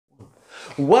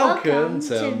Welcome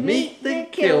to Meet the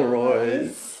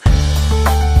Kilroys.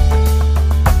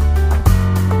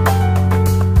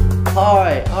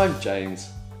 Hi, I'm James,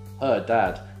 her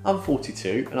dad. I'm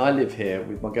 42 and I live here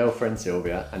with my girlfriend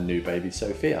Sylvia and new baby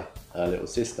Sophia, her little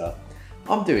sister.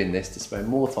 I'm doing this to spend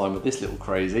more time with this little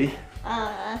crazy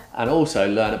and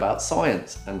also learn about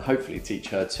science and hopefully teach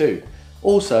her too.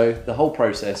 Also, the whole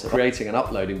process of creating and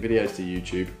uploading videos to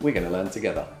YouTube, we're going to learn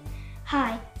together.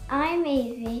 Hi, I'm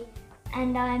Evie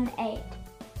and I'm 8.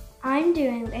 I'm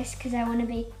doing this because I want to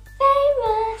be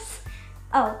famous.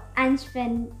 Oh, and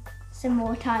spend some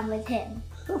more time with him.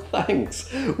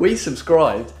 Thanks. We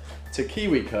subscribed to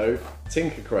KiwiCo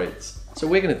Tinker Crates, so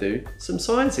we're going to do some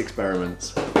science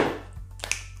experiments.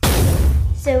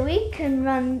 So we can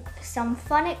run some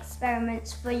fun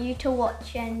experiments for you to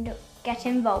watch and get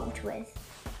involved with.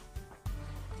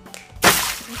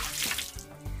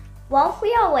 While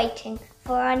we are waiting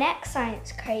for our next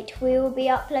science crate, we will be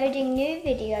uploading new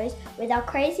videos with our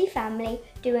crazy family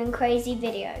doing crazy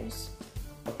videos.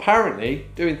 Apparently,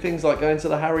 doing things like going to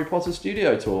the Harry Potter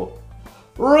studio tour.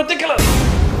 Ridiculous!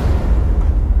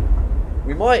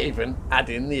 We might even add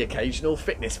in the occasional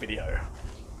fitness video.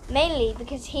 Mainly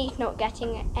because he's not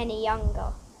getting any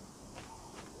younger.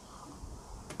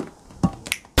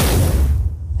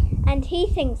 And he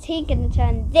thinks he's going to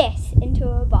turn this into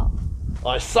a box.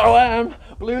 I so am!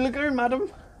 Blue Lagoon,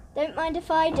 madam. Don't mind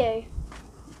if I do.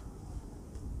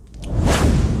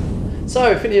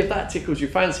 So, if any of that tickles your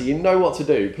fancy, you know what to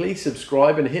do. Please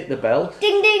subscribe and hit the bell.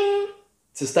 Ding ding!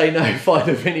 To stay notified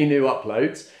of any new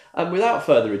uploads. And without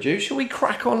further ado, shall we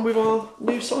crack on with our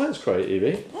new science crate,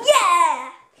 Evie?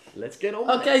 Yeah! Let's get on.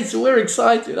 Okay, so we're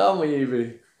excited, aren't we,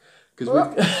 Evie? Because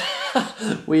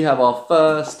we have our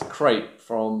first crate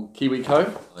from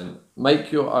KiwiCo.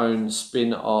 Make your own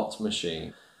spin art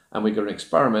machine. And we're going to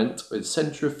experiment with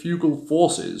centrifugal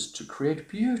forces to create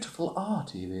beautiful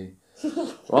art, Evie.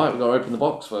 Right, we've got to open the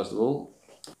box first of all.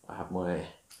 I have my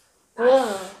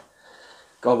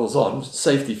goggles on,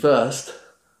 safety first.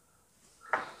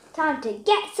 Time to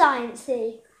get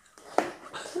sciencey.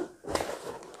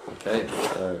 Okay,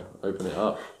 so open it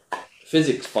up.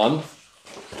 Physics fun,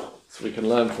 so we can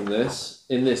learn from this.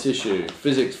 In this issue,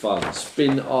 physics fun,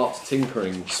 spin art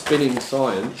tinkering, spinning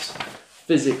science,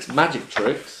 physics magic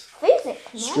tricks,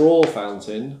 straw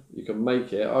fountain, you can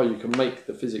make it. Oh, you can make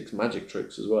the physics magic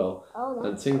tricks as well. Oh,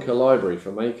 and Tinker Library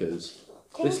for makers.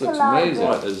 This looks amazing.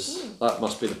 Right, that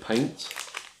must be the paint.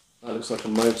 That looks like a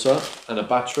motor and a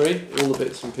battery. All the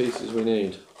bits and pieces we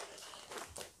need.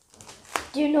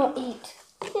 Do not eat.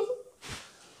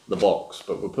 The box,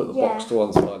 but we'll put the box to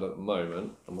one side at the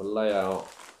moment and we'll lay out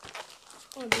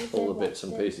all the bits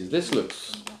and pieces. This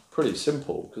looks pretty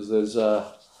simple because there's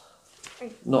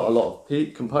not a lot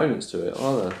of components to it,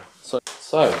 are there? So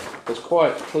there's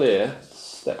quite clear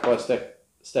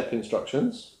step-by-step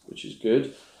instructions, which is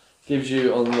good. Gives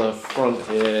you on the front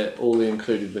here all the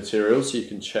included materials so you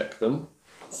can check them.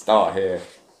 Start here.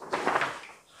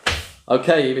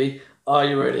 Okay, Evie, are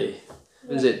you ready?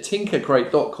 Visit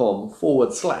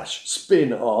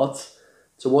tinkercrate.com/spin art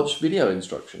to watch video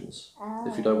instructions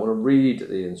if you don't want to read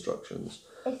the instructions.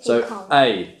 So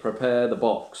A, prepare the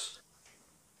box.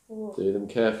 Do them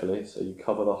carefully so you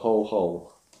cover the whole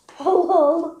hole. Whole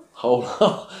hole.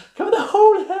 Cover the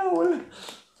whole hole.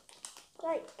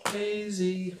 Like.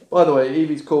 Easy. By the way,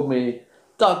 Evie's called me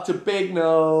Dr. Big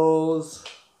Nose.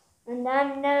 And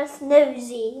I'm Nurse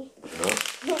Nosy.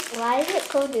 Why is it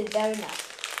called a donut?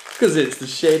 Because it's the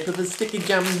shape of a sticky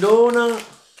jam donut.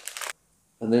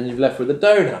 And then you've left with a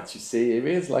donut, you see,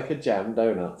 Evie. It's like a jam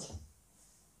donut.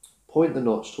 Point the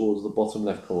notch towards the bottom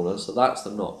left corner, so that's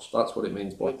the notch. That's what it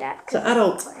means by... So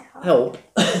adult help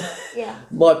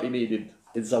might be needed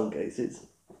in some cases.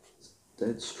 It's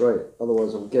dead straight.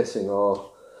 Otherwise, I'm guessing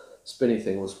our spinny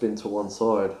thing will spin to one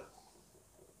side.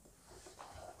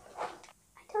 I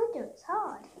told you it's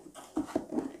hard.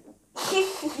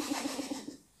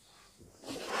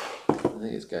 I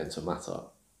think it's going to matter.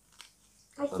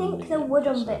 I think the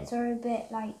wooden bits are a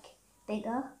bit, like,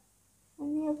 bigger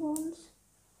than the other ones.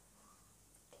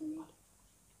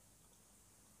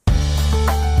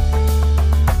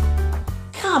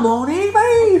 Come on,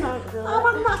 Evie! I'm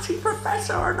a nutty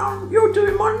professor and you're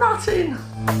doing my nutting!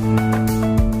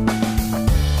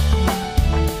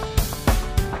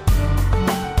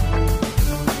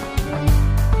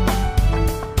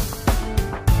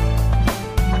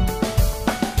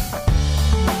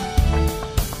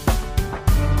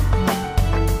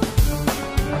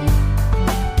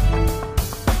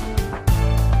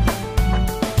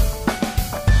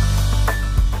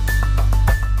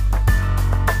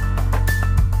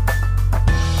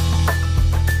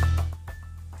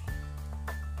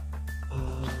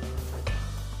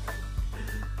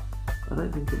 I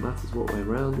don't think it matters what way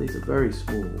round. These are very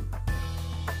small.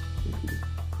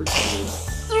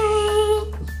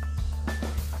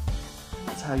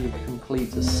 That's how you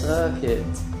complete a circuit.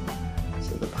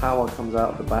 So the power comes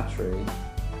out of the battery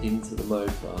into the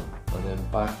motor and then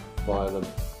back via the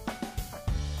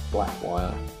black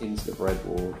wire into the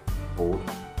breadboard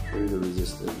through the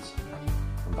resistors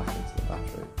and back into the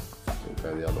battery. That will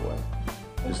go the other way.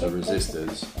 Because the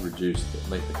resistors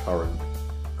make the current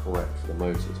correct for the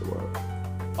motor to work.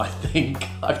 I think,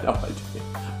 I've no idea,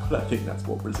 but I think that's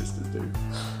what resistors do.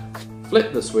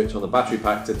 Flip the switch on the battery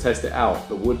pack to test it out.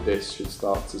 The wood disc should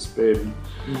start to spin.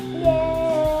 Yay!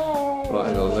 Right,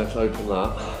 hang on, let's open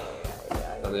that.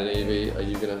 And then Evie, are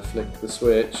you going to flick the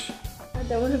switch? I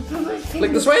don't want to put my finger.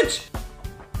 Flick the switch!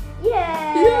 Yay!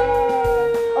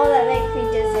 Oh, that makes me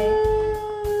dizzy.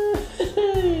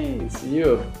 So you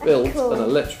have built an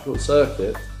electrical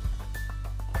circuit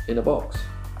in a box.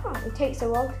 Oh, it takes a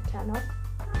while to turn off.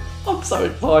 I'm so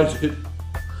excited.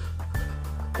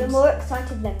 You're more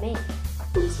excited than me.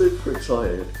 I'm super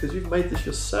excited because you've made this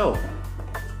yourself.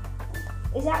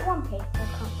 Is that one piece? I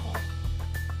can't tell. I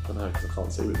don't know because I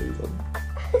can't see with these on.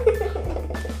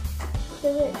 Do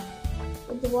it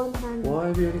with the one hand. Why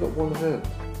have you only got one hand?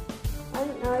 I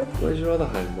don't know. Where's your other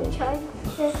hand gone?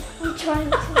 I'm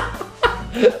trying to.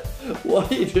 Why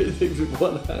are you doing things with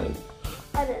one hand?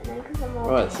 I don't know because I'm all.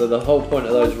 Right, so the whole point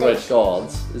of those red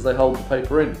guards is they hold the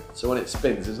paper in. So when it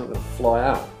spins, it's not going to fly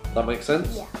out. That makes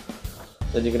sense? Yeah.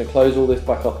 Then you're going to close all this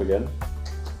back up again.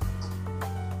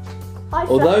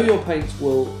 Although your paints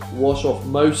will wash off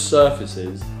most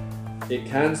surfaces, it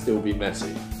can still be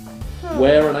messy.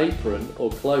 Wear an apron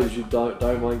or clothes you don't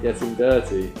mind getting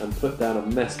dirty and put down a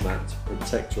mess mat to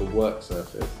protect your work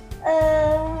surface.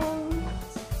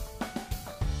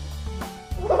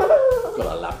 Got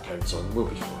our lab coats on, we'll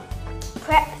be fine.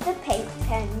 Prep the paint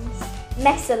pens.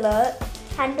 Mess alert.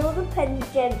 Handle the pen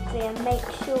gently and make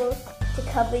sure to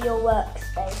cover your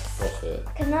workspace. Off it.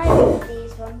 Can I do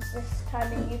these ones this time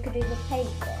and you could do the paint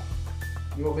bit?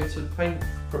 You want me to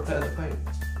prepare the paint?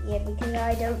 Yeah, because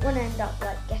I don't want to end up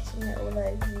like getting it all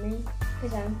over me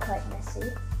because I'm quite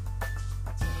messy.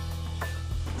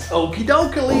 Okie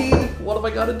dokie! What have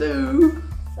I got to do?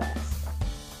 First.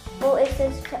 Well, it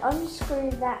says to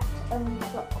unscrew that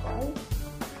clockwise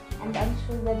and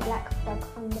unscrew the black plug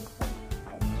from the pen.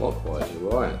 Clockwise,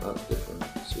 you're right, that's different.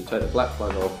 So you take the black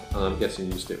plug off and I'm guessing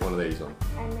you stick one of these on.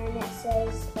 And then it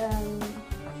says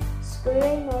screw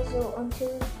a nozzle onto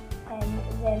the pen,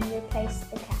 then replace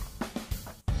the cap.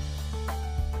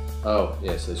 Oh,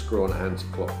 yeah, so screw on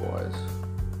anti-clockwise.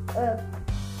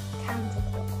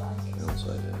 Counterclockwise.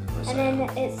 Counter, yeah. And then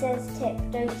it says tip,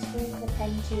 don't squeeze the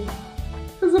pen too hard.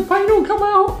 Does the paint all come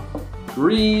out?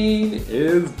 Green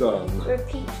is done.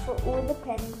 Repeat for all the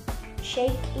pens.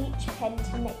 Shake each pen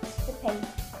to mix the paint,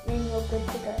 then you're good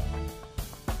to go.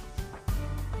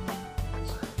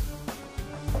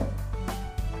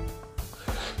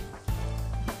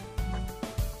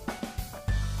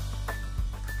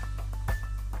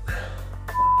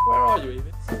 Where are you,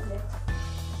 Evie?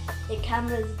 The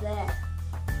camera's there.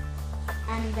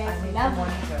 And there's I need another a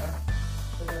monitor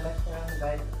with the left and the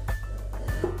right.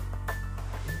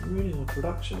 Really on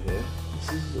production here.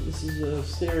 This is a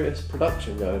serious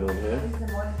production going on here. Where's the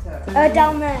monitor?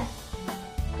 down there.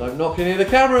 Don't knock any of the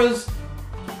cameras.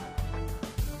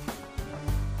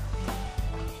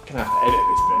 You're gonna have to edit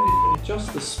this bit. Adjust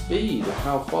the speed of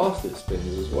how fast it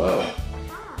spins as well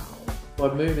How?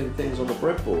 by moving things on the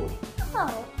breadboard.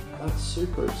 Oh. That's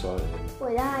super exciting.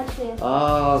 Well, that actually is.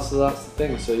 So that's the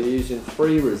thing. So you're using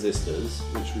 3 resistors,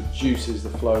 which reduces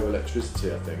the flow of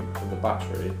electricity, I think, from the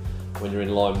battery when you're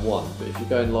in line 1. But if you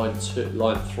go in line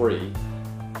 3,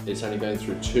 it's only going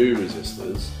through 2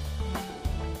 resistors.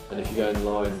 And if you go in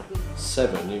line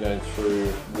 7, you're going through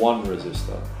 1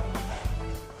 resistor.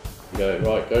 You go,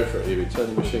 right, go for it, Evie. Turn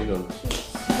the machine on.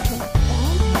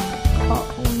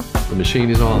 The machine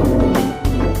is on.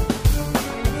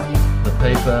 The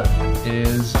paper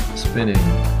is spinning.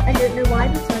 I don't know why,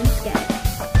 but I'm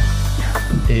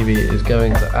scared. Evie is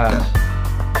going to add.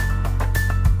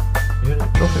 You're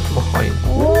going to drop it from a height.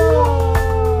 Whoa!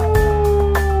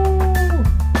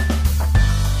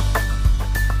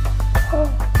 Oh,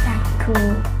 that's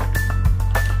cool.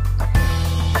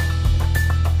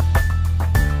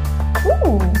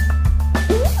 Ooh!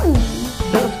 Ooh!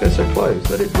 Don't go so close.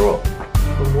 Let it drop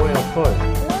from way up high.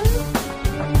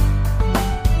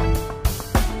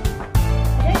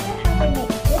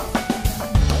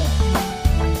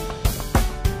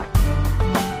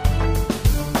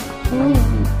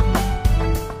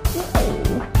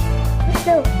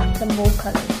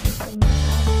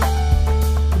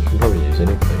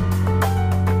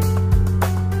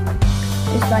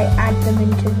 like add them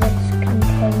into this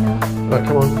container. Right,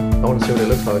 come on. I want to see what it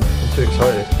looks like. I'm too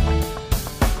excited.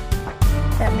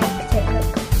 That makes it look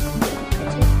really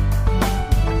pretty.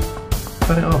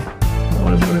 Turn it off. I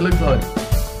want to see what it looks like.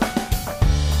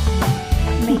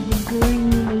 Make the green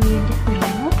lead.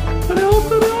 Turn it off,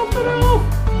 turn it off, turn it off!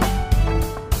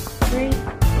 3,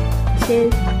 2,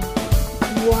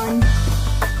 1.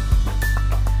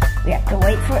 We have to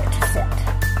wait for it to set.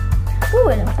 Ooh,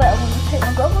 it's better when I take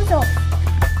my goggles off.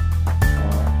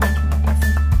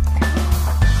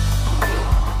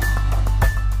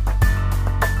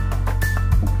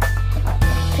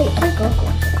 Take your goggles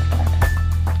off.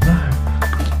 No.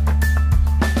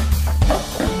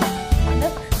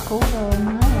 Looks cool though,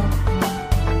 no.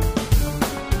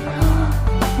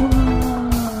 Whoa,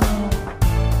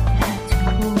 that's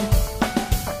cool.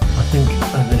 I think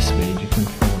at this speed you can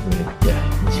probably, yeah,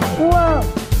 that's right. Whoa,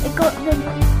 it got the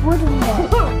wooden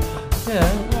one. Yeah.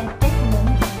 Yeah, different to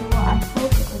what I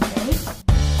thought it would be.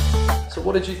 So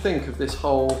what did you think of this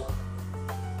whole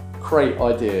crate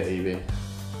idea, Evie?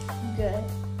 Good.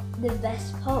 The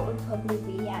best part would probably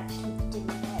be actually doing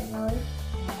Kilroys.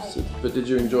 So, but did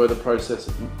you enjoy the process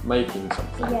of making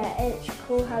something? Yeah, it's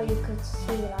cool how you could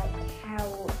see like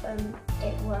how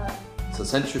it works. So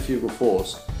centrifugal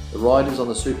force, the riders on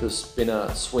the super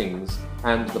spinner swings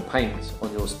and the paint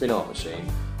on your spin art machine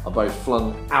are both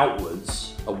flung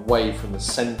outwards away from the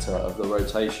centre of the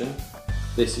rotation.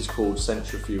 This is called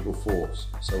centrifugal force.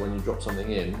 So when you drop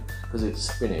something in, because it's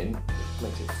spinning, it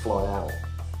makes it fly out.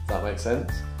 Does that make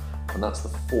sense? And that's the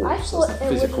force, that's the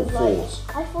physical force.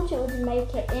 I thought it would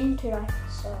make it into like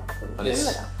a circle. And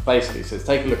it's basically says,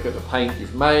 take a look at the paint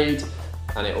you've made,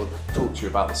 and it will talk to you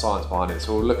about the science behind it.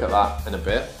 So we'll look at that in a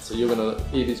bit. So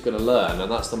Evie's gonna learn, and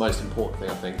that's the most important thing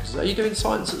I think. 'Cause are you doing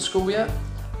science at school yet?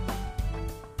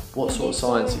 What sort of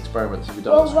science experiments have you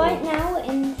done at school? Well, right now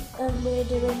we're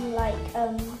doing like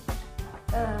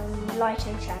light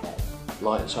and shadow.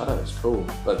 Light and shadows, cool.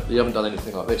 But you haven't done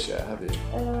anything like this yet, have you?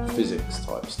 Physics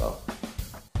type stuff.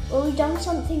 Well, we've done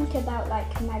something about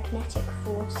like magnetic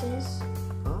forces.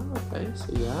 Oh, okay,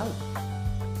 so you have.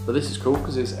 But this is cool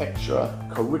because it's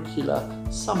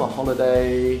extra-curricular summer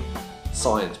holiday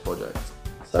science project.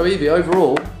 So Evie,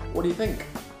 overall, what do you think?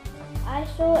 I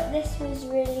thought this was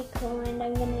really cool and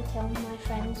I'm going to tell my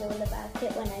friends all about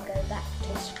it when I go back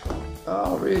to school.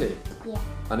 Oh, really? Yeah.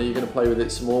 And are you going to play with it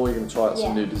some more? You're going to try out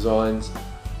some new designs?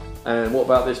 And what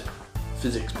about this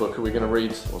physics book? Are we going to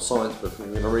read, or science book, are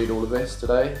we going to read all of this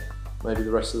today? Maybe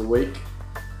the rest of the week?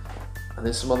 And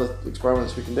there's some other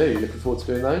experiments we can do. You looking forward to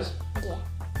doing those? Yeah.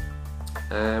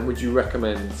 And would you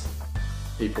recommend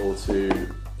people to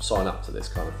sign up to this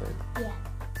kind of thing? Yeah.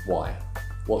 Why?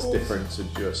 What's different to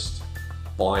just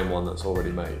buying one that's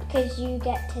already made? Because you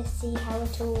get to see how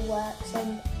it all works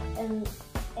and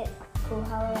it's cool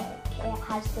how it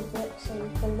has the book so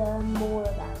you can learn more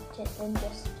about it than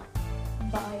just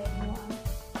buying one.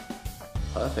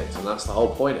 Perfect, and that's the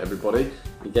whole point, everybody.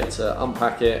 You get to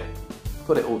unpack it,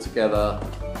 put it all together,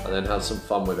 and then have some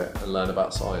fun with it and learn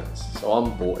about science. So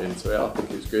I'm bought into it, I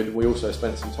think it's good. We also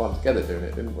spent some time together doing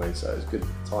it, didn't we? So it's a good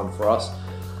time for us.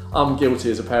 I'm guilty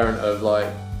as a parent of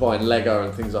like buying Lego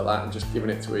and things like that and just giving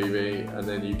it to Evie, and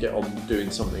then you get on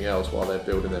doing something else while they're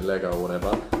building their Lego or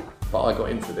whatever. But I got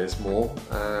into this more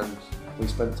and we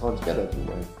spent time together, didn't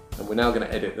we? And we're now going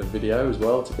to edit the video as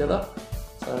well together.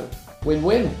 So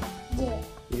win-win. Yeah.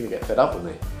 You're going to get fed up with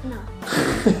me.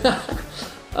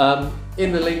 No.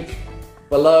 In the link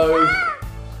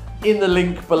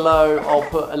below, I'll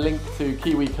put a link to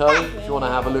KiwiCo if you want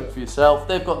to have a look for yourself.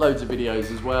 They've got loads of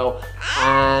videos as well,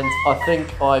 and I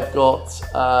think I've got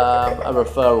a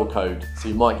referral code, so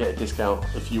you might get a discount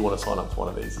if you want to sign up to one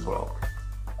of these as well.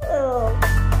 Oh.